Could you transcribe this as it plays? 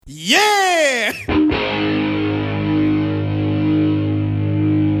Yeah!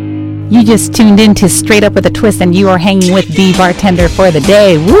 You just tuned in to Straight Up with a Twist, and you are hanging with the bartender for the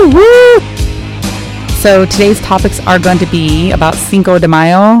day. Woo woo! So today's topics are going to be about Cinco de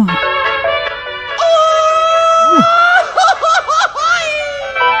Mayo.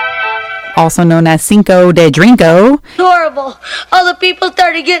 Also known as Cinco de Drinko. Horrible. All the people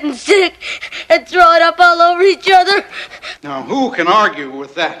started getting sick and throwing up all over each other. Now, who can argue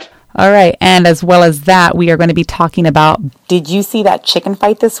with that? All right, and as well as that, we are going to be talking about, did you see that chicken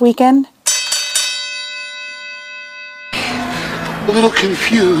fight this weekend? A little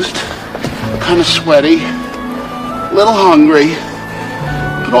confused, kind of sweaty, a little hungry,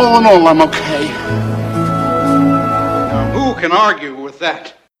 but all in all, I'm okay. Now, who can argue with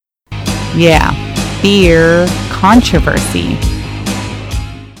that? Yeah, beer controversy.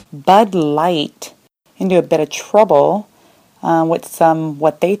 Bud Light into a bit of trouble with some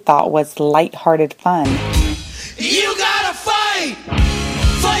what they thought was lighthearted fun. You gotta fight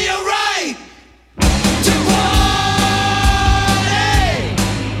for your right to party!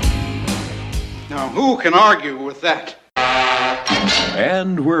 Now, who can argue with that?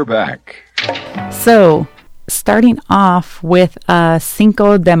 And we're back. So, starting off with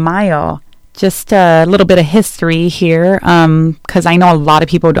Cinco de Mayo, just a little bit of history here, because I know a lot of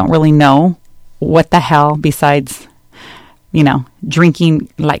people don't really know what the hell besides, drinking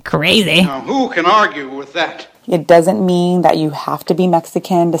like crazy. Now, who can argue with that? It doesn't mean that you have to be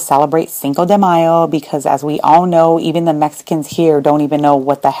Mexican to celebrate Cinco de Mayo, because as we all know, even the Mexicans here don't even know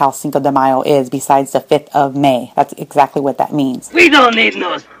what the hell Cinco de Mayo is besides the 5th of May. That's exactly what that means. We don't need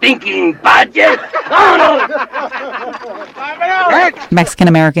no stinking budget. Oh, no. Mexican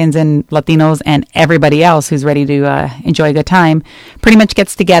Americans and Latinos and everybody else who's ready to enjoy a good time pretty much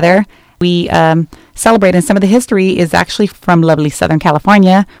gets together. We celebrate, and some of the history is actually from lovely Southern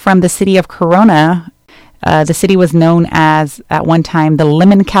California, from the city of Corona. The city was known as, at one time, the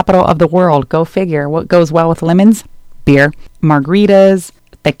lemon capital of the world. Go figure. What goes well with lemons? Beer. Margaritas,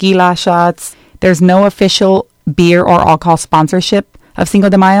 tequila shots. There's no official beer or alcohol sponsorship of Cinco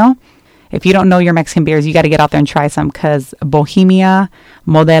de Mayo. If you don't know your Mexican beers, you got to get out there and try some, because Bohemia,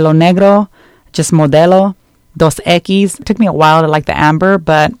 Modelo Negro, just Modelo, Dos Equis. It took me a while to like the amber,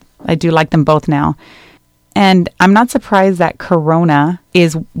 but I do like them both now. And I'm not surprised that Corona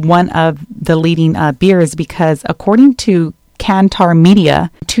is one of the leading beers, because according to Kantar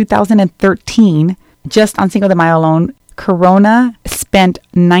Media, 2013, just on Cinco de Mayo alone, Corona spent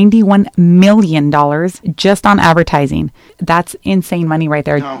 $91 million just on advertising. That's insane money right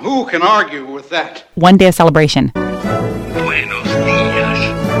there. Now, who can argue with that? One day of celebration. Buenos días.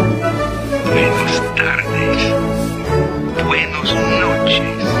 Buenos tardes. Buenos noches.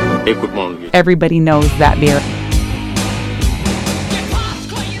 Everybody knows that beer.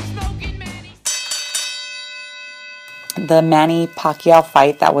 The Manny Pacquiao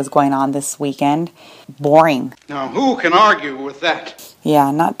fight that was going on this weekend, boring. Now, who can argue with that? Yeah,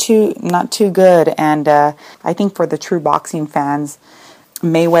 not too good. And I think for the true boxing fans,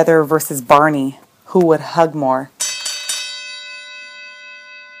 Mayweather versus Barney, who would hug more?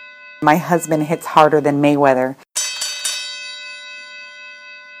 My husband hits harder than Mayweather.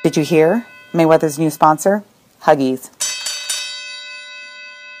 Did you hear? Mayweather's new sponsor? Huggies.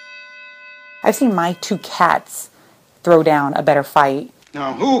 I've seen my two cats throw down a better fight.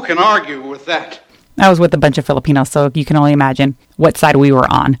 Now, who can argue with that? I was with a bunch of Filipinos, so you can only imagine what side we were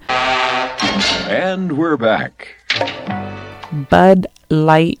on. And we're back. Bud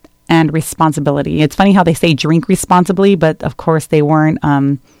Light and responsibility. It's funny how they say drink responsibly, but of course they weren't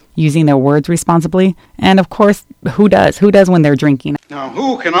using their words responsibly. And of course, who does? Who does when they're drinking? Now,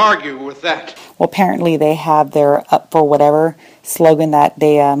 who can argue with that? Well, apparently they have their Up for Whatever slogan that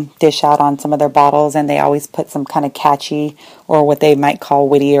they dish out on some of their bottles, and they always put some kind of catchy or what they might call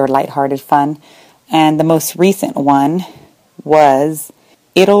witty or lighthearted fun. And the most recent one was,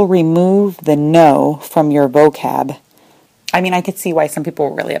 it'll remove the no from your vocab. I mean, I could see why some people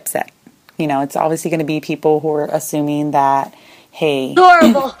were really upset. It's obviously going to be people who are assuming that, hey,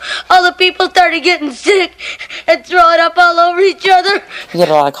 Horrible. All the people started getting sick and throwing up all over each other. you get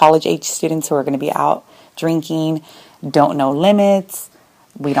a lot of college-age students who are going to be out drinking, don't know limits.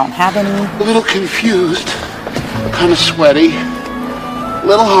 We don't have any. A little confused, kind of sweaty, a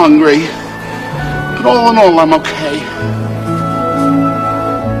little hungry, but all in all, I'm okay.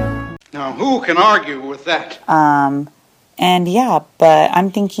 Now, who can argue with that? And yeah, but I'm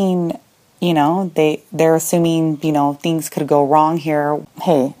thinking, they're assuming, things could go wrong here.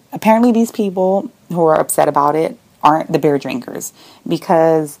 Hey, apparently these people who are upset about it aren't the beer drinkers,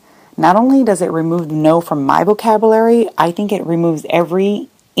 because not only does it remove no from my vocabulary, I think it removes every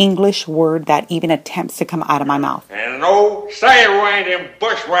English word that even attempts to come out of my mouth. And no sidewinding,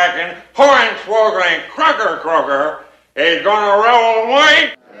 bushwhacking, hornswoggling, crocker is gonna roll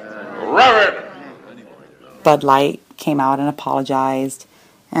away. Rub it. Bud Light came out and apologized.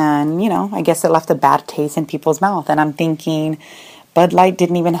 And, I guess it left a bad taste in people's mouth. And I'm thinking, Bud Light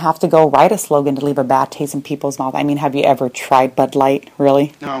didn't even have to go write a slogan to leave a bad taste in people's mouth. I mean, have you ever tried Bud Light,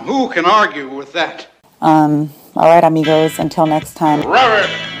 really? Now, who can argue with that? All right, amigos, until next time. Rub it.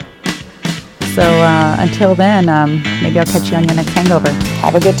 So, until then, maybe I'll catch you on your next hangover.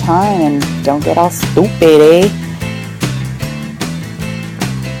 Have a good time and don't get all stupid, eh?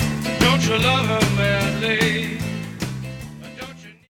 Don't you love her?